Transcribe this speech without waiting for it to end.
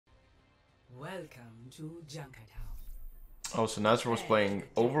Welcome to Junkertown. Oh, so Nazar was playing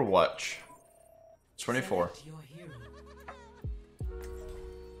Overwatch. 24. Select your hero.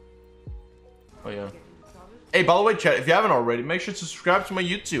 Oh yeah. Hey, by the way, chat, if you haven't already, make sure to subscribe to my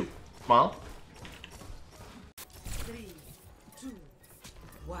YouTube. Come on. 3, 2,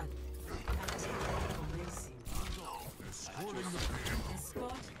 1. Commencing.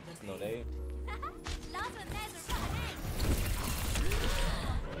 Escort the No, they.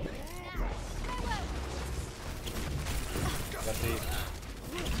 Got the.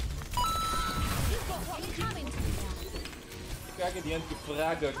 Ik krijg het niet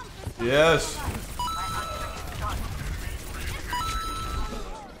gevraagd. Yes.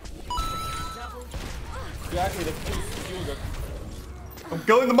 Krijg je dat? I'm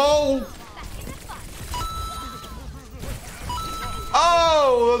killing them all.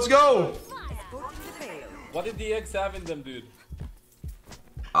 Oh, let's go. What did the X have in them, dude?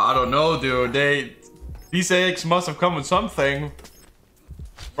 I don't know, dude. These eggs must have come with something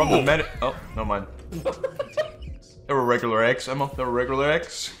from the med. Oh, no mind. They were regular eggs, Emma. They were regular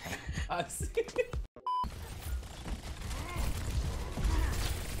eggs. I see.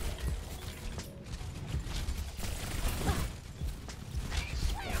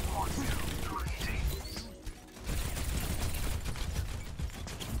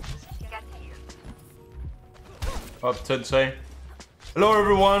 Up, Tensei. Hello,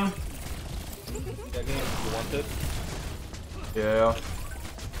 everyone. That game, you want it? Yeah.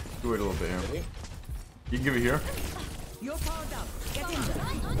 Do it a little bit here. Ready? You can give it here. You're powered up. Get in there.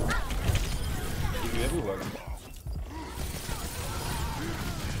 Give you everywhere.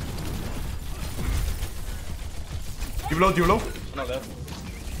 Give it low, give it low. Not left.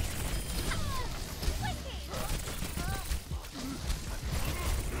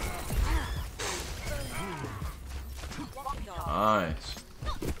 Nice.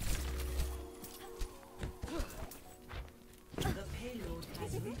 The payload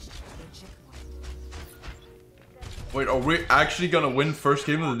has reached the checkpoint. Wait, are we actually gonna win first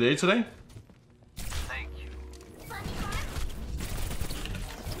game of the day today?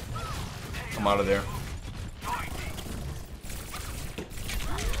 I'm out of there.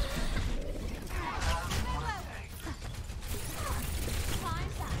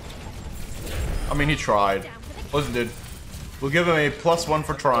 I mean, he tried. Wasn't did. We'll give him a +1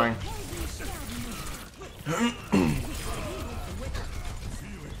 for trying.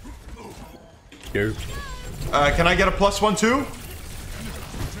 Go. Can I get a +1 too?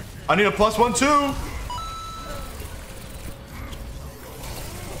 I need a +1 too.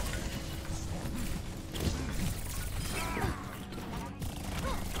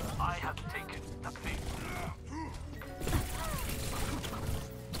 I have taken the bait.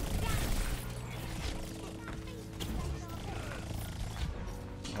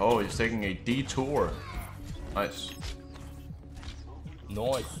 Oh, he's taking a detour. Nice.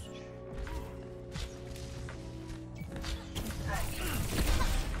 Nice.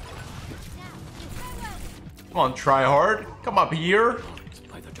 Come on, try hard. Come up here.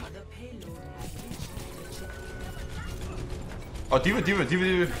 The payload has reached the checkpoint. Oh, D.Va. Give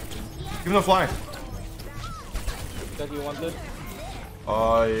him the fly. That you wanted?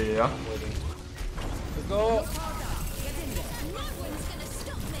 Yeah. Waiting. Let's go.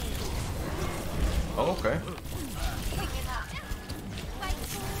 Oh, okay.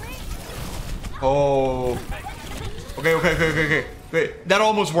 Oh. Okay. Wait, that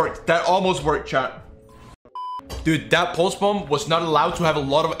almost worked. That almost worked, chat. Dude, that pulse bomb was not allowed to have a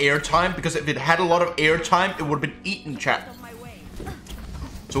lot of airtime because if it had a lot of airtime, it would have been eaten, chat.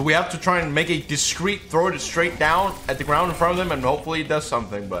 So we have to try and make a discreet throw it straight down at the ground in front of them and hopefully it does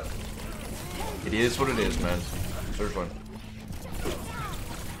something, but it is what it is, man. Seriously.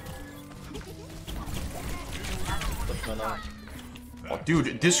 Oh,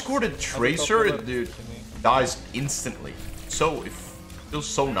 dude, discorded Tracer, dude, dies instantly. So, it feels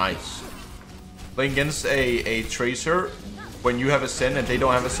so nice. Playing against a Tracer, when you have a Sen and they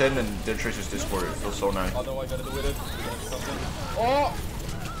don't have a Sen and their Tracer's discorded, it feels so nice. I don't know what I gotta do with it. Something. Oh!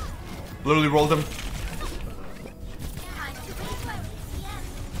 Literally rolled him.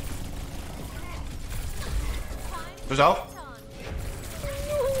 Goes out.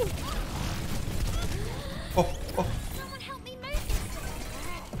 Oh.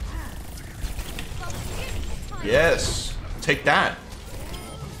 Yes. Take that.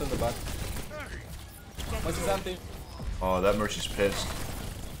 It's in the back. What's his anti? Oh, that Mercy's pissed.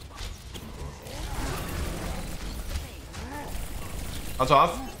 That's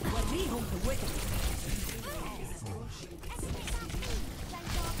off.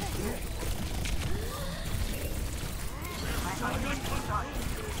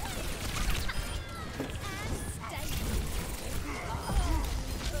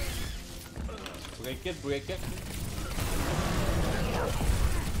 Break it, break it.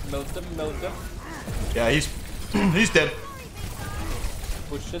 Melt him, melt him. Yeah, he's he's dead.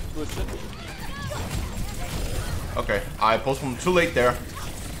 Push it, push it. Okay, I posted him too late there.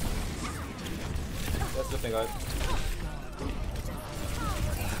 That's the thing, guys.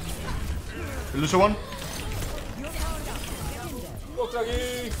 You lose one? Go,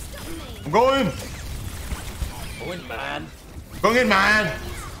 Craggy! I'm going! Go in, man! Going in, man!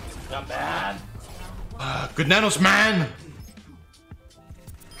 Yeah, man! Good nanos, man!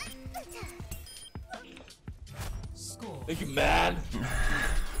 Score Thank you, man!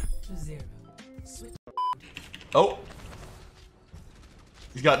 to 0. Switch. Oh!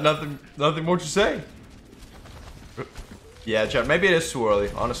 He's got nothing more to say. Yeah, chat, maybe it is too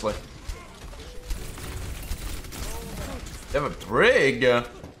early, honestly. They have a brig!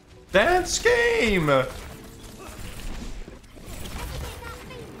 Dance game!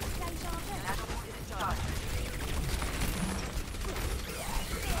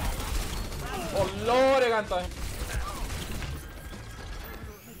 Oh lord, I can't die.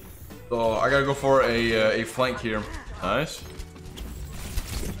 So I gotta go for a flank here. Nice.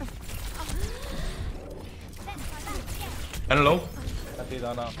 And hello. Can't be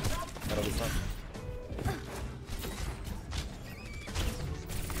done now. That'll be fun.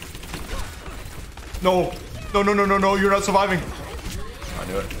 No. No, no, no, no, no, you're not surviving. I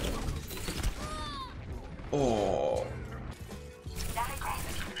knew it. Oh.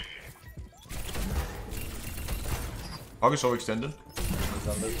 Hog is so extended. He's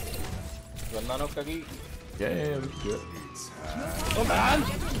on this. Run nano, Craggy. Yeah, we can do it. Oh, man!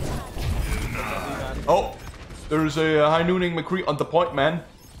 Oh, there's a high nooning McCree on the point, man.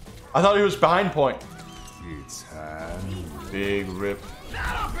 I thought he was behind point. Big rip.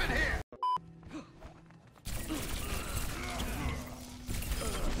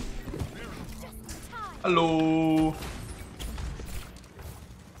 Hello.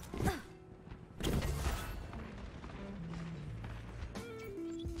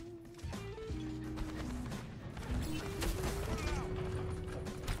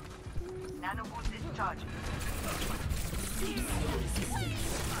 Nano boost is charged.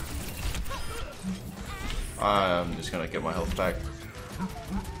 I'm just gonna get my health back.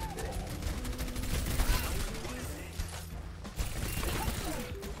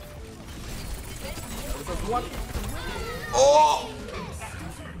 One. Oh!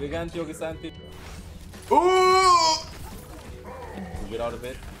 Big anti, Yogi Santi. Ooh! Get out of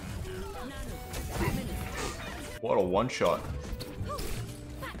it. What a one shot.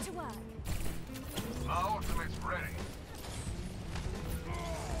 Back to work. My ultimate's ready.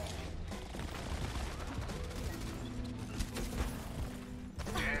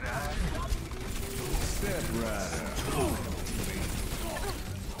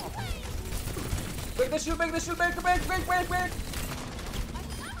 Break the shield, break the shield, break!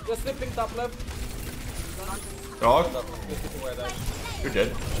 Just slipping top left. Dog, Top, just slipping right there. you're dead.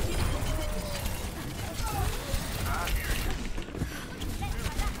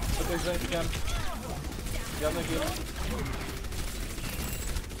 Put the strength you can. You have no heal.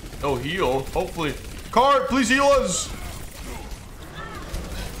 No heal, hopefully. Card, please heal us!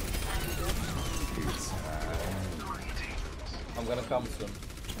 I'm gonna come soon.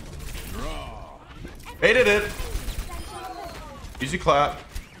 Baited it. Easy clap.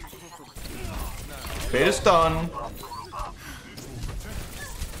 Bait is done.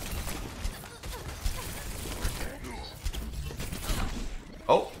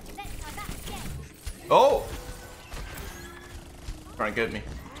 Oh. Oh. Trying to get me.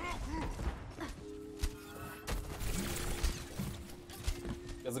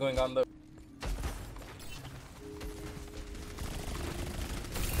 What's going on though?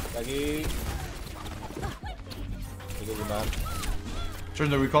 Lagi. Good man. Turn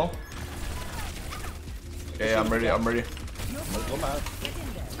the recall. Okay, I'm ready. I'm ready. Let's go, man.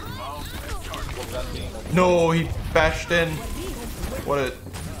 Go, Santi. No, he bashed in. What a.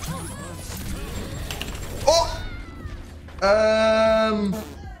 Oh!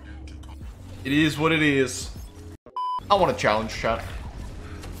 It is what it is. I want a challenge, chat.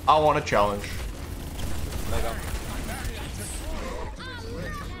 I want a challenge. Leg up.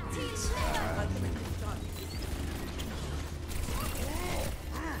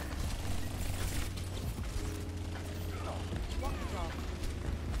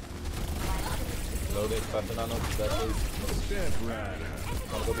 Load it, Captain Nano. That is.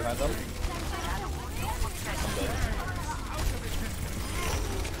 Wanna go behind them? I'm dead.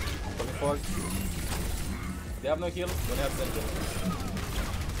 Coming forward. They have no heal. Don't have center.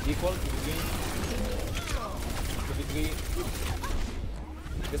 Equal, 2v3. 2v3.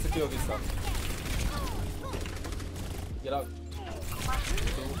 Get the kill this time. Get out.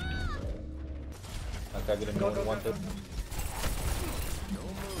 Okay, getting no one wanted.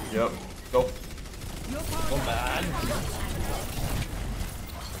 Yep. Go. Go, man.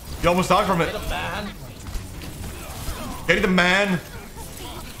 You almost died from it. Get him, man. Get the man.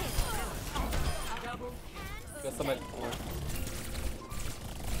 Get some.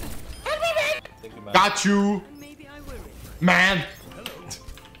 Thank you, man. Got you. Man.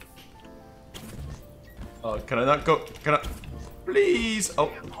 Oh, can I not go? Can I? Please.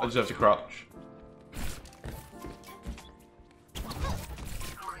 Oh, I just have to crouch.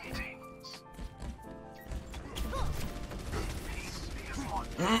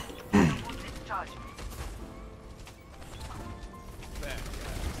 Discharge.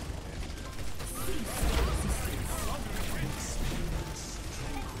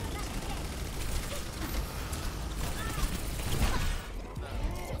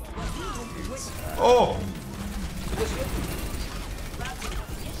 Oh.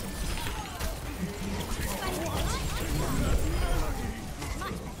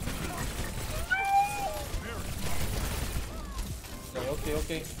 Okay,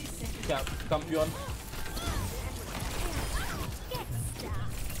 okay. Champion.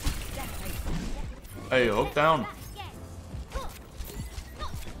 Hey, hook down.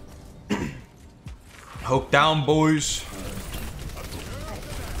 Hook down, boys.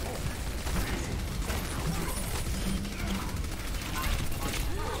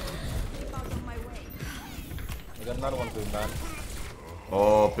 I got another one for you, man.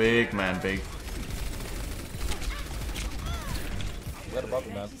 Oh, big man, big. You got a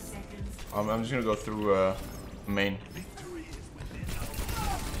bubble, man. I'm just gonna go through main.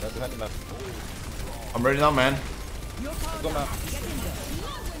 Right behind you, man. I'm ready now, man. Let's go, man.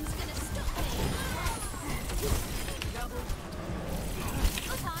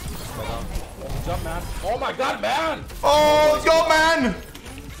 Jump, man. Oh my god, man! Oh, let's go, man!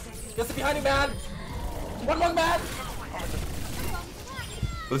 Just behind you, man! One more, man!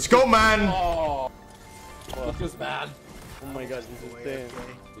 Let's go, man! Oh! Focus, man! Oh my god, this is insane.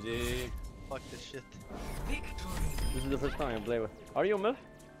 GG. Fuck this shit. Victory. This is the first time I play with. Are you Mil?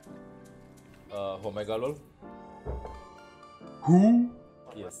 Oh my god, lol. Who?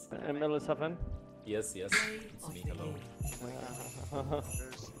 Yes. ML is FN? Yes, yes. It's me, hello.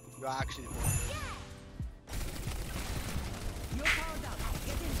 You actually. No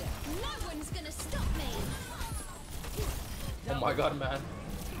one's gonna stop me. Oh my god, man.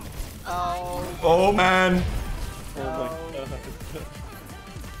 Oh, man! Oh my god.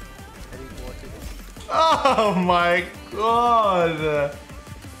 Oh my god!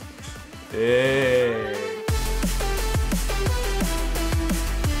 Hey.